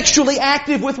were sexually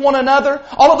active with one another.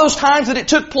 All of those times that it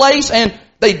took place and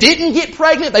they didn't get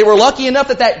pregnant. They were lucky enough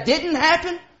that that didn't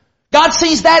happen. God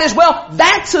sees that as well.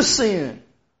 That's a sin.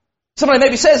 Somebody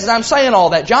maybe says, as I'm saying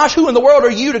all that, Josh, who in the world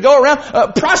are you to go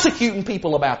around prosecuting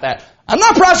people about that? I'm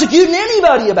not prosecuting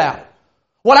anybody about it.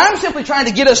 What I'm simply trying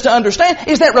to get us to understand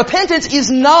is that repentance is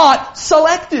not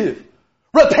selective.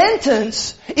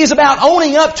 Repentance is about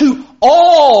owning up to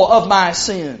all of my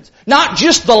sins, not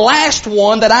just the last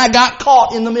one that I got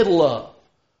caught in the middle of.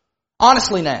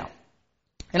 Honestly now,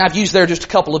 and I've used there just a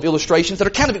couple of illustrations that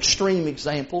are kind of extreme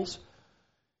examples,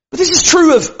 but this is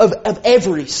true of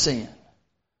every sin.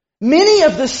 Many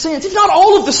of the sins, if not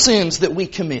all of the sins that we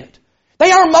commit,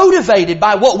 they are motivated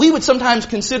by what we would sometimes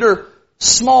consider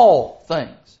small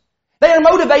things. They are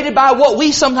motivated by what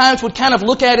we sometimes would kind of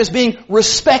look at as being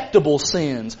respectable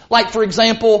sins. Like, for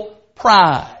example,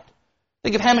 pride.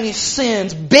 Think of how many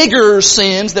sins, bigger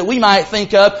sins that we might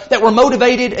think of that were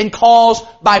motivated and caused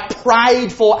by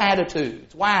prideful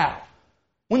attitudes. Wow.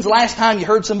 When's the last time you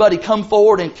heard somebody come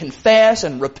forward and confess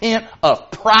and repent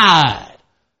of pride?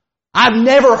 I've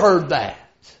never heard that.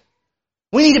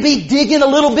 We need to be digging a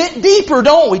little bit deeper,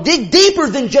 don't we? Dig deeper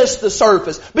than just the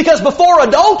surface. Because before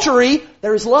adultery,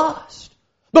 there is lust.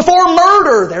 Before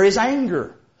murder, there is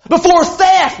anger. Before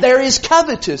theft, there is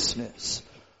covetousness.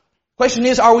 The question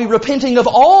is, are we repenting of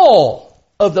all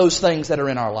of those things that are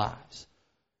in our lives?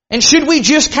 And should we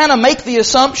just kind of make the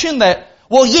assumption that,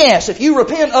 well, yes, if you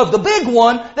repent of the big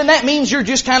one, then that means you're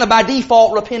just kind of by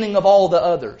default repenting of all the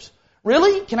others.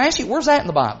 Really? Can I ask you, where's that in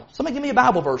the Bible? Somebody give me a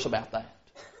Bible verse about that.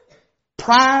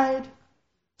 Pride,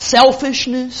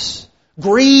 selfishness,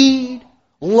 greed,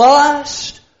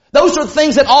 lust. Those are the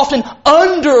things that often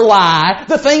underlie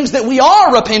the things that we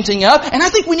are repenting of. And I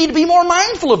think we need to be more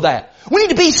mindful of that. We need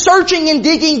to be searching and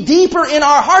digging deeper in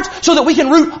our hearts so that we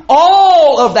can root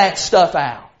all of that stuff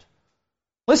out.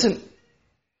 Listen,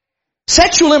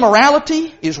 sexual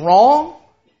immorality is wrong,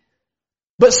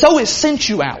 but so is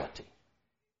sensuality.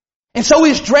 And so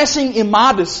is dressing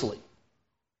immodestly.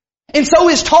 And so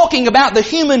is talking about the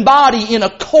human body in a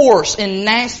coarse and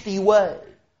nasty way.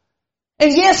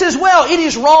 And yes, as well, it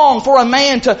is wrong for a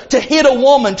man to hit a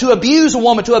woman, to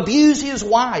abuse his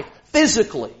wife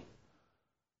physically.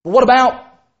 But what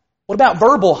about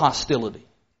verbal hostility?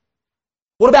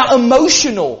 What about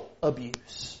emotional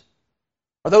abuse?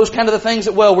 Are those kind of the things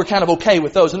that, well, we're kind of okay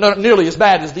with those, and not nearly as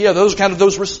bad as the other. Those are kind of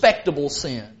those respectable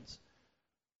sins.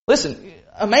 Listen,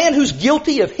 a man who's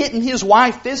guilty of hitting his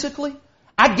wife physically,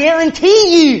 I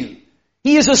guarantee you,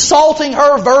 he is assaulting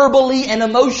her verbally and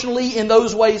emotionally in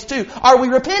those ways too. Are we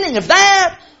repenting of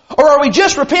that? Or are we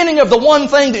just repenting of the one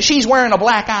thing that she's wearing a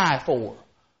black eye for?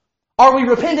 Are we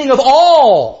repenting of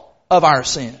all of our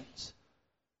sins?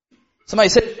 Somebody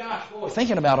said, Josh, boy,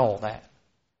 thinking about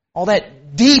all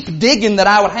that deep digging that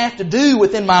I would have to do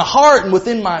within my heart and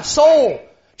within my soul,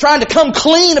 trying to come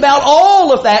clean about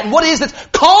all of that and what it is that's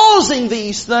causing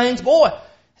these things, boy,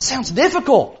 that sounds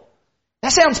difficult.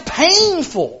 That sounds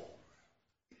painful.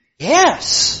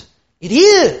 Yes, it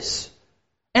is.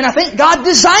 And I think God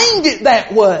designed it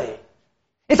that way.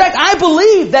 In fact, I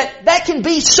believe that can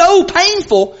be so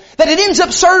painful that it ends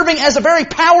up serving as a very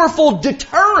powerful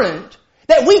deterrent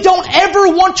that we don't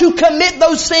ever want to commit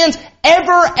those sins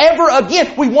ever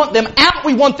again. We want them out.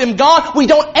 We want them gone. We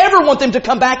don't ever want them to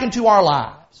come back into our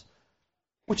lives.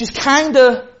 Which is isn't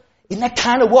that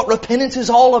kind of what repentance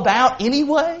is all about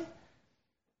anyway?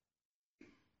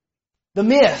 The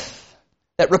myth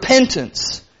that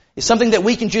repentance is something that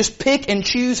we can just pick and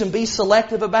choose and be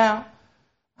selective about.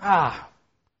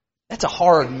 That's a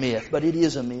hard myth, but it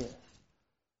is a myth.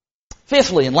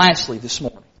 Fifthly and lastly this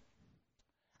morning,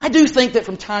 I do think that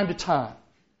from time to time,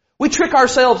 we trick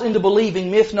ourselves into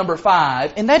believing myth number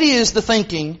 5, and that is the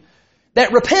thinking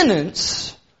that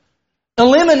repentance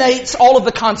eliminates all of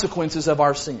the consequences of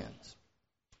our sins.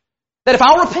 That if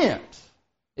I'll repent,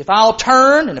 if I'll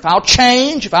turn, and if I'll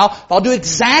change, if I'll do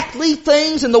exactly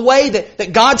things in the way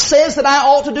that God says that I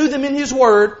ought to do them in His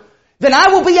Word, then I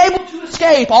will be able to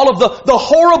escape all of the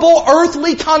horrible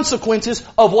earthly consequences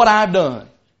of what I've done.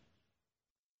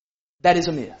 That is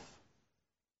a myth.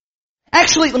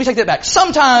 Actually, let me take that back.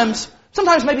 Sometimes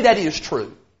maybe that is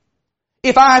true.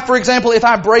 For example, if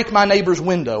I break my neighbor's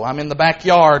window, I'm in the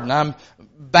backyard and I'm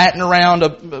batting around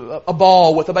a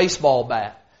ball with a baseball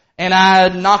bat, and I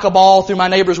knock a ball through my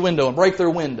neighbor's window and break their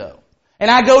window.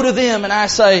 And I go to them and I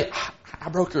say, I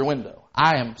broke your window.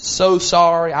 I am so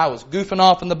sorry. I was goofing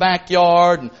off in the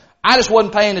backyard and I just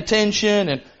wasn't paying attention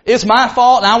and it's my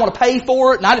fault and I want to pay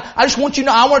for it and I just want you to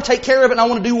know I want to take care of it and I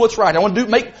want to do what's right. I want to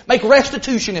make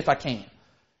restitution if I can.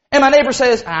 And my neighbor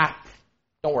says,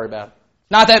 don't worry about it.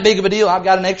 Not that big of a deal. I've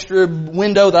got an extra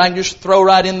window that I can just throw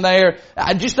right in there.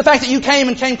 Just the fact that you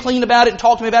came clean about it and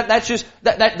talked to me about it,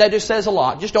 that just says a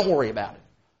lot. Just don't worry about it.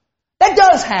 That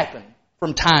does happen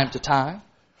from time to time,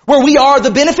 where we are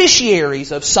the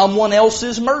beneficiaries of someone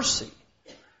else's mercy.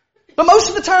 But most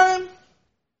of the time,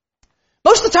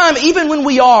 even when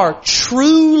we are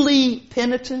truly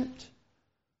penitent,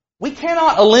 we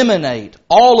cannot eliminate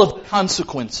all of the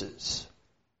consequences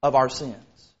of our sins.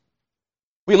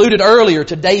 We alluded earlier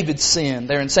to David's sin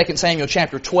there in 2 Samuel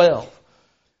chapter 12.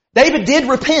 David did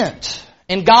repent,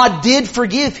 and God did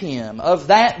forgive him. Of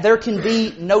that, there can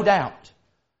be no doubt.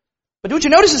 But don't you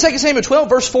notice in 2 Samuel 12,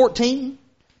 verse 14?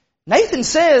 Nathan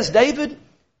says, David,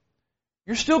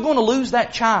 you're still going to lose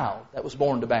that child that was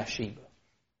born to Bathsheba.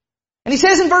 And he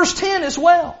says in verse 10 as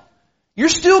well, you're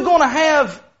still going to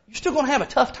have a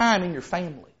tough time in your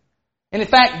family. And in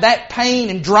fact, that pain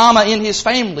and drama in his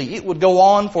family, it would go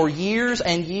on for years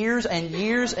and years and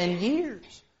years and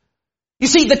years. You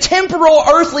see, the temporal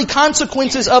earthly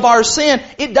consequences of our sin,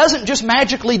 it doesn't just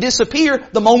magically disappear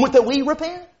the moment that we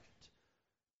repent.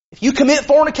 If you commit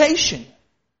fornication,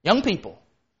 young people,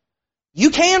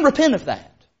 you can repent of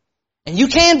that. And you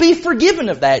can be forgiven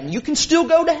of that. And you can still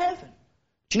go to heaven.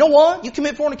 But you know what? You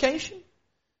commit fornication,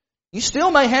 you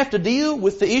still may have to deal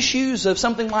with the issues of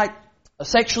something like a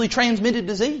sexually transmitted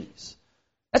disease.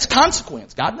 That's a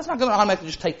consequence. God's not going to automatically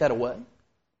just take that away.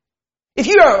 If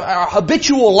you're a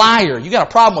habitual liar, you got a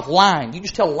problem with lying, you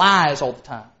just tell lies all the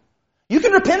time, you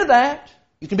can repent of that.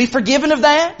 You can be forgiven of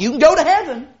that. You can go to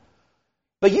heaven.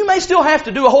 But you may still have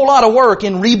to do a whole lot of work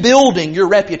in rebuilding your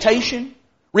reputation,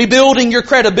 rebuilding your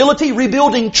credibility,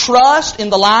 rebuilding trust in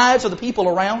the lives of the people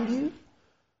around you.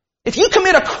 If you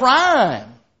commit a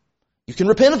crime, you can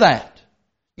repent of that.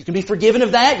 You can be forgiven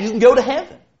of that. You can go to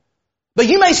heaven. But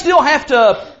you may still have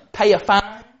to pay a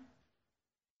fine.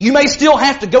 You may still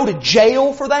have to go to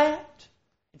jail for that.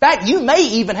 In fact, you may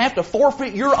even have to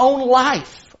forfeit your own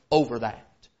life over that.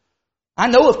 I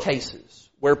know of cases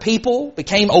where people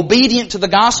became obedient to the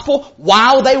gospel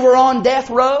while they were on death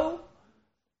row.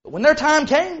 But when their time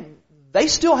came, they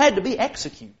still had to be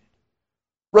executed.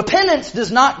 Repentance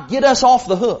does not get us off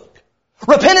the hook.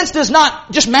 Repentance does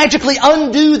not just magically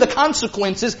undo the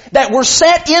consequences that were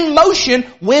set in motion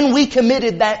when we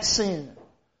committed that sin.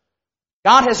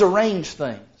 God has arranged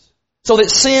things so that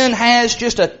sin has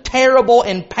just a terrible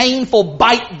and painful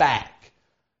bite back.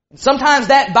 And sometimes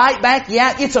that bite back,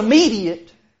 it's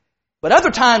immediate. But other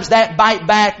times that bite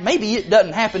back, maybe it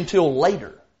doesn't happen till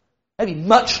later. Maybe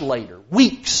much later.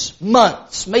 Weeks,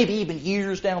 months, maybe even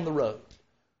years down the road.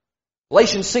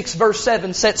 Galatians 6 verse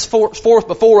 7 sets forth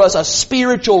before us a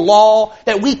spiritual law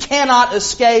that we cannot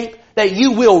escape, that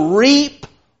you will reap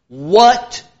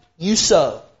what you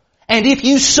sow. And if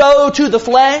you sow to the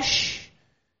flesh,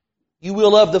 you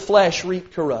will of the flesh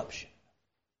reap corruption.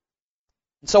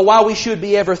 And so while we should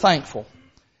be ever thankful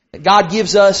that God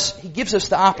gives us, He gives us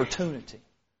the opportunity.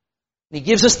 He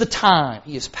gives us the time.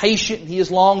 He is patient and He is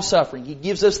long-suffering. He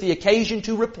gives us the occasion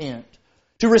to repent,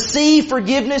 to receive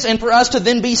forgiveness, and for us to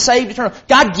then be saved eternally.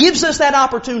 God gives us that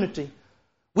opportunity.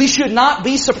 We should not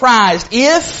be surprised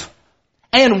if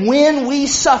and when we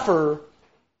suffer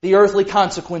the earthly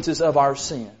consequences of our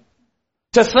sin.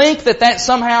 To think that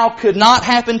somehow could not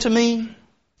happen to me,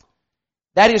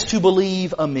 that is to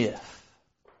believe a myth.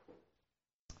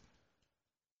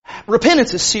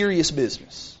 Repentance is serious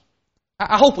business.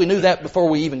 I hope we knew that before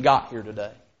we even got here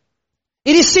today.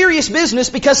 It is serious business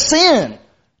because sin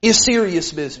is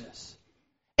serious business.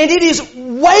 And it is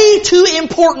way too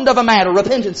important of a matter,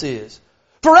 repentance is,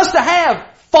 for us to have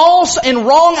false and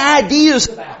wrong ideas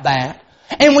about that,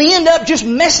 and we end up just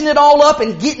messing it all up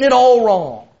and getting it all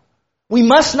wrong. We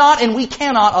must not and we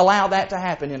cannot allow that to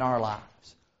happen in our lives.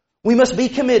 We must be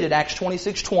committed, Acts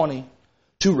 26:20,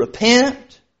 to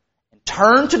repent and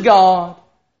turn to God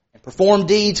and perform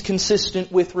deeds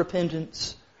consistent with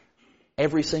repentance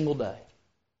every single day.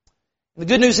 And the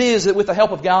good news is that with the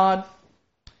help of God,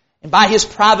 and by His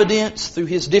providence, through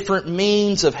His different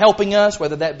means of helping us,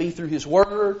 whether that be through His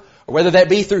Word, or whether that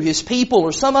be through His people,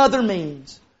 or some other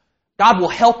means, God will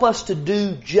help us to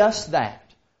do just that,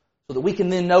 so that we can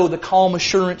then know the calm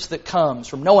assurance that comes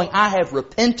from knowing I have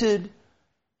repented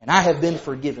and I have been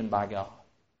forgiven by God.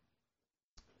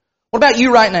 What about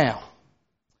you right now?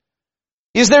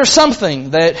 Is there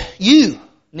something that you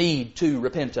need to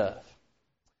repent of?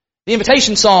 The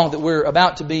invitation song that we're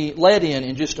about to be led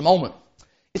in just a moment,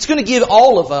 it's going to give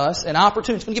all of us an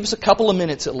opportunity. It's going to give us a couple of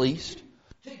minutes at least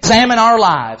to examine our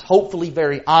lives, hopefully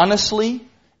very honestly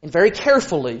and very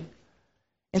carefully,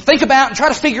 and think about and try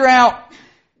to figure out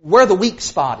where the weak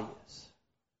spot is.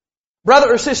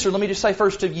 Brother or sister, let me just say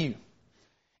first to you,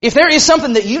 if there is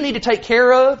something that you need to take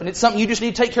care of, and it's something you just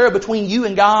need to take care of between you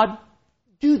and God,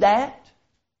 do that.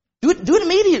 Do it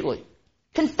immediately.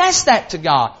 Confess that to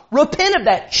God. Repent of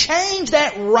that. Change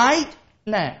that right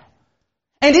now.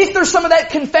 And if there's some of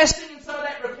that confessing and some of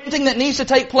that repenting that needs to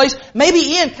take place,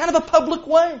 maybe in kind of a public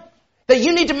way, that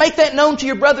you need to make that known to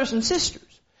your brothers and sisters.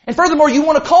 And furthermore, you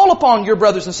want to call upon your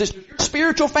brothers and sisters, your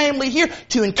spiritual family here,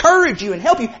 to encourage you and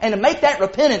help you and to make that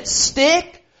repentance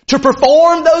stick, to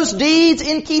perform those deeds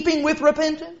in keeping with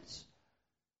repentance.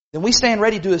 Then we stand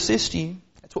ready to assist you.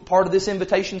 That's what part of this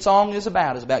invitation song is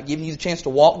about giving you the chance to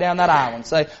walk down that aisle and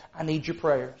say, I need your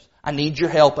prayers. I need your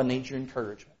help. I need your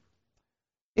encouragement.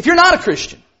 If you're not a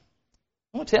Christian,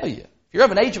 I want to tell you, if you're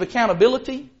of an age of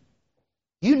accountability,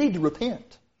 you need to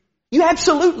repent. You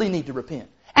absolutely need to repent.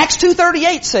 Acts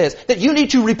 2:38 says that you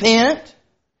need to repent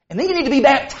and then you need to be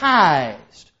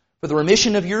baptized for the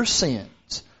remission of your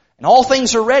sins. And all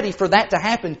things are ready for that to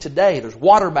happen today. There's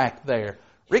water back there.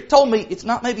 Rick told me it's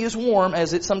not maybe as warm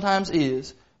as it sometimes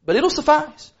is, but it'll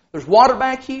suffice. There's water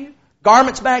back here,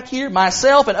 garments back here,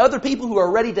 myself and other people who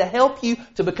are ready to help you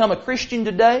to become a Christian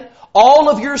today. All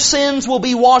of your sins will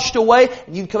be washed away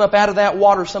and you can come up out of that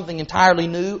water something entirely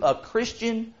new, a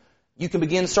Christian. You can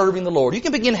begin serving the Lord. You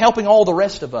can begin helping all the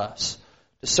rest of us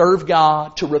to serve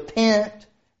God, to repent,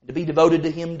 and to be devoted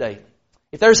to Him daily.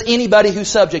 If there's anybody who's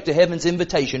subject to heaven's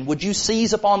invitation, would you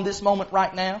seize upon this moment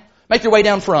right now? Make your way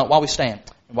down front while we stand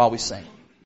and while we sing.